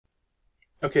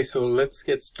Okay, so let's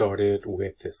get started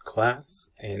with this class.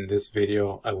 In this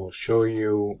video, I will show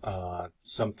you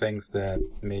some things that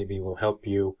maybe will help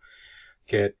you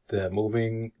get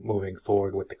moving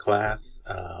forward with the class.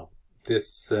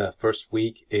 This first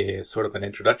week is sort of an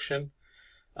introduction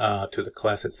to the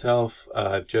class itself,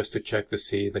 just to check to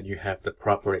see that you have the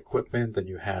proper equipment, that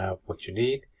you have what you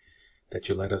need, that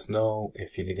you let us know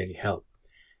if you need any help.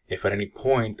 If at any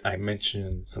point I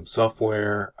mention some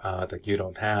software that you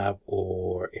don't have,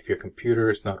 or if your computer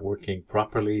is not working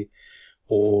properly,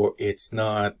 or it's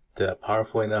not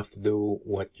powerful enough to do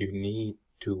what you need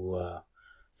to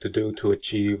do to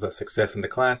achieve a success in the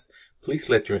class, please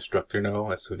let your instructor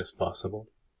know as soon as possible.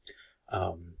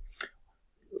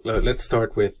 Let's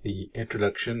start with the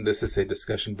introduction. This is a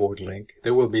discussion board link.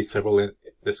 There will be several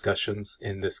discussions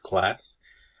in this class.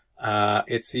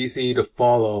 It's easy to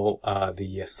follow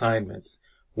the assignments.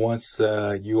 Once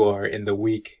you are in the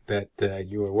week that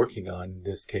you are working on, in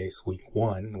this case week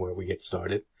 1, where we get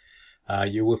started,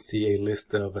 you will see a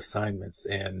list of assignments,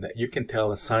 and you can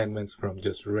tell assignments from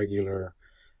just regular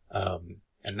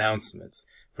announcements.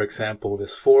 For example,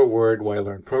 this foreword while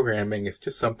learn programming is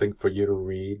just something for you to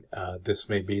read. This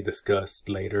may be discussed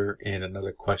later in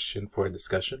another question for a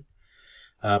discussion.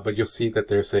 But you'll see that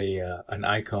there's an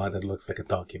icon that looks like a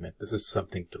document. This is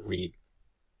something to read.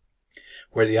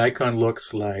 Where the icon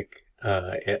looks like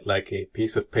a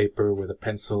piece of paper with a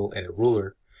pencil and a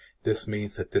ruler, this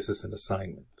means that this is an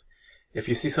assignment. If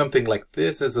you see something like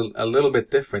this is a little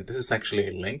bit different, this is actually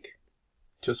a link.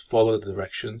 Just follow the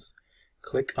directions.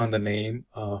 Click on the name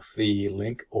of the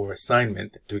link or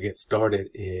assignment to get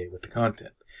started with the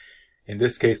content. In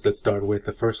this case, let's start with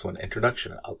the first one,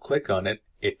 introduction. I'll click on it.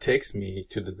 It takes me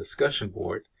to the discussion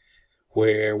board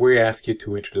where we ask you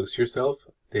to introduce yourself.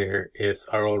 There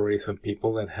are already some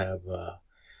people that have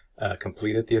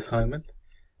completed the assignment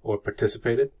or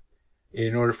participated.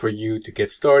 In order for you to get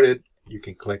started, you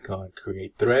can click on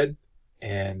create thread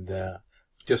and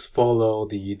just follow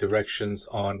the directions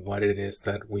on what it is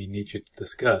that we need you to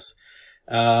discuss.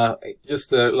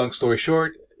 Just a long story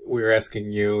short, we're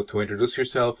asking you to introduce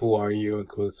yourself. Who are you?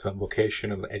 Include some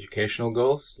vocational educational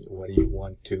goals. What do you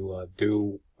want to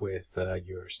do with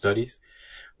your studies?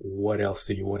 What else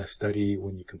do you want to study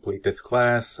when you complete this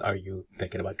class? Are you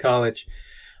thinking about college?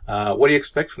 What do you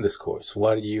expect from this course?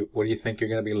 What do you think you're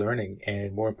going to be learning?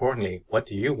 And more importantly, what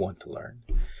do you want to learn?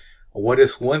 What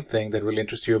is one thing that really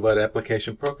interests you about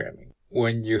application programming?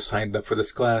 When you signed up for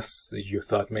this class, you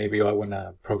thought maybe, oh, I want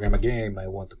to program a game. I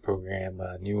want to program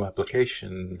a new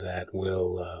application that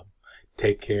will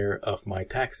take care of my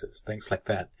taxes, things like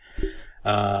that.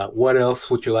 What else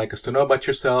would you like us to know about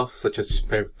yourself, such as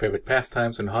favorite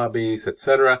pastimes and hobbies,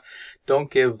 etc.?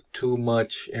 Don't give too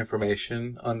much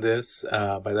information on this.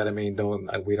 By that I mean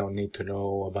we don't need to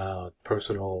know about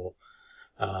personal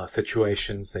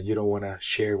situations that you don't want to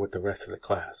share with the rest of the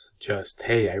class. Just,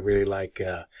 hey, I really like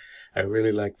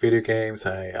video games.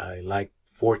 I like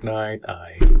Fortnite.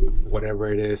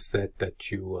 Whatever it is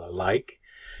that you like,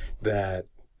 that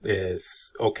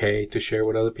is okay to share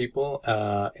with other people.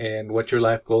 And what your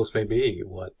life goals may be.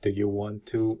 What do you want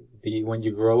to be when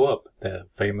you grow up? The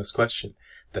famous question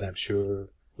that I'm sure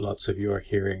lots of you are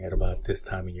hearing at about this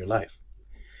time in your life.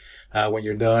 When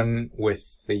you're done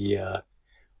with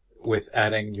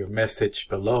adding your message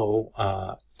below,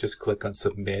 just click on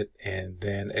submit, and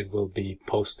then it will be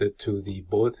posted to the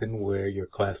bulletin where your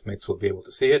classmates will be able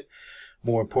to see it.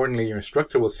 More importantly, your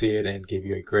instructor will see it and give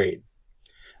you a grade.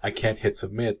 I can't hit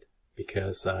submit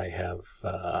because I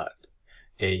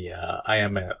am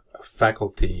a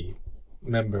faculty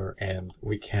member and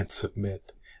we can't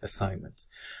submit assignments.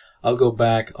 I'll go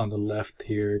back on the left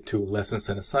here to lessons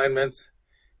and assignments,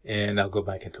 and I'll go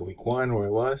back into week 1 where I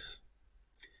was.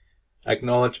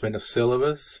 Acknowledgement of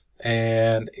syllabus,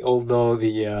 and although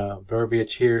the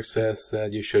verbiage here says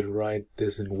that you should write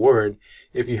this in Word,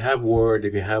 if you have Word,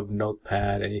 if you have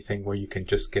Notepad, anything where you can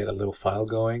just get a little file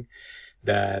going,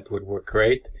 that would work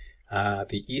great.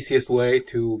 The easiest way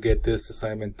to get this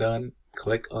assignment done,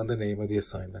 click on the name of the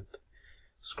assignment.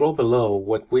 Scroll below.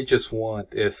 What we just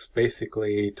want is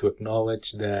basically to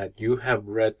acknowledge that you have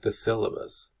read the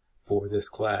syllabus for this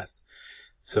class.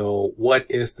 So what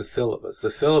is the syllabus?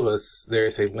 The syllabus, there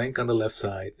is a link on the left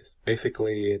side.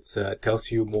 Basically, it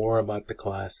tells you more about the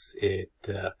class. If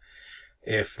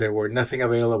there were nothing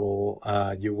available,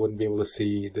 you wouldn't be able to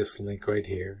see this link right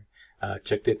here.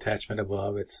 Check the attachment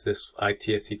above. It's this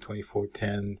ITSE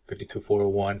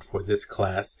 2410-52401 for this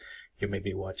class. You may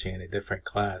be watching in a different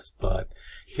class, but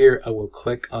here I will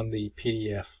click on the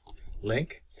PDF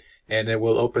link, and it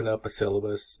will open up a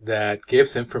syllabus that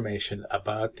gives information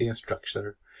about the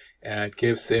instructor, and it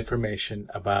gives information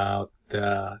about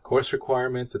course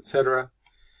requirements, etc.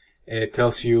 It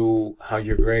tells you how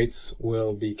your grades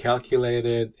will be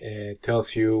calculated. It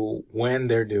tells you when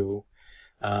they're due,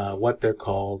 what they're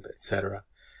called, etc.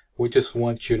 We just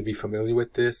want you to be familiar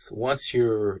with this. Once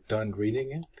you're done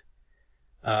reading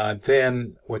it,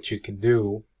 then what you can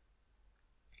do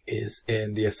is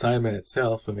in the assignment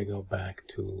itself. Let me go back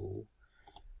to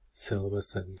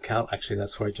syllabus and actually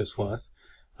that's where I just was.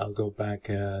 I'll go back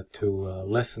to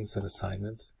lessons and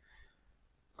assignments,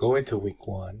 go into week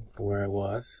 1 where I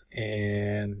was,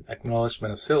 and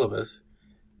acknowledgement of syllabus.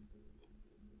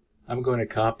 I'm going to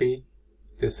copy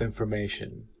this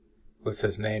information where it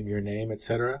says name, your name,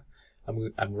 etc.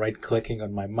 I'm right clicking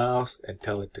on my mouse and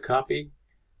tell it to copy.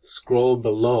 Scroll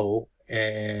below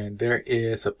and there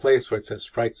is a place where it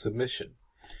says write submission.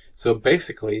 So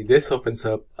basically this opens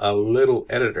up a little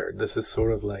editor. This is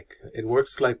sort of like, it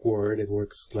works like Word, it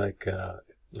works like a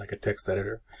text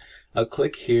editor. I'll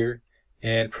click here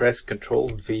and press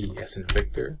Ctrl V as in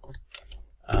Victor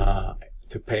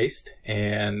to paste,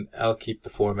 and I'll keep the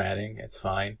formatting, it's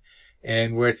fine.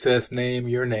 And where it says name,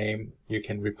 your name, you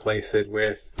can replace it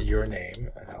with your name.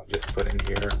 And I'll just put in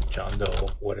here John Doe,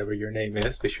 whatever your name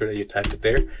is. Be sure that you type it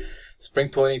there. Spring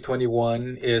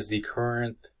 2021 is the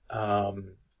current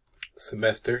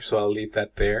semester, so I'll leave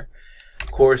that there.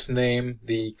 Course name,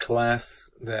 the class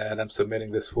that I'm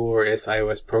submitting this for is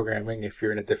iOS programming. If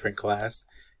you're in a different class,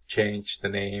 change the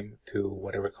name to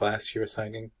whatever class you're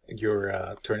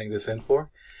turning this in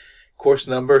for. Course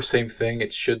number, same thing.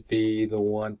 It should be the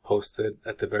one posted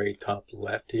at the very top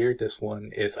left here. This one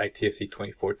is ITSE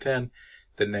 2410.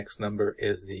 The next number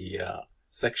is the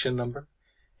section number,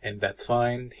 and that's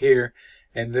fine here.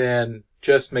 And then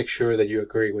just make sure that you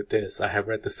agree with this. I have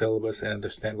read the syllabus and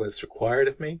understand what is required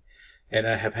of me, and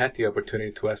I have had the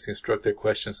opportunity to ask the instructor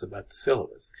questions about the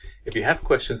syllabus. If you have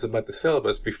questions about the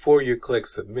syllabus, before you click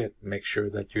submit, make sure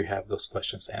that you have those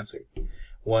questions answered.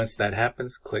 Once that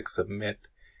happens, click submit,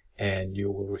 and you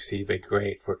will receive a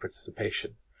grade for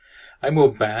participation. I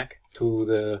move back to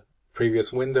the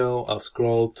previous window. I'll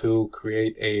scroll to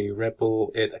create a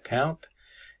REPL-IT account,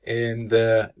 and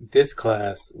this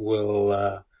class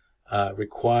will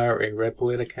require a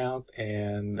REPL-IT account,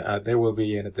 and there will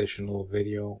be an additional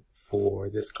video for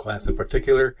this class in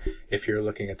particular. If you're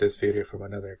looking at this video from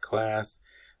another class,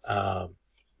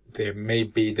 there may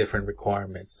be different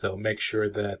requirements, so make sure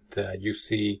that you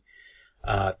see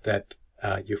that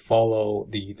you follow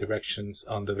the directions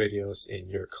on the videos in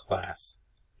your class.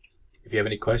 If you have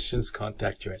any questions,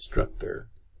 contact your instructor.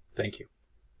 Thank you.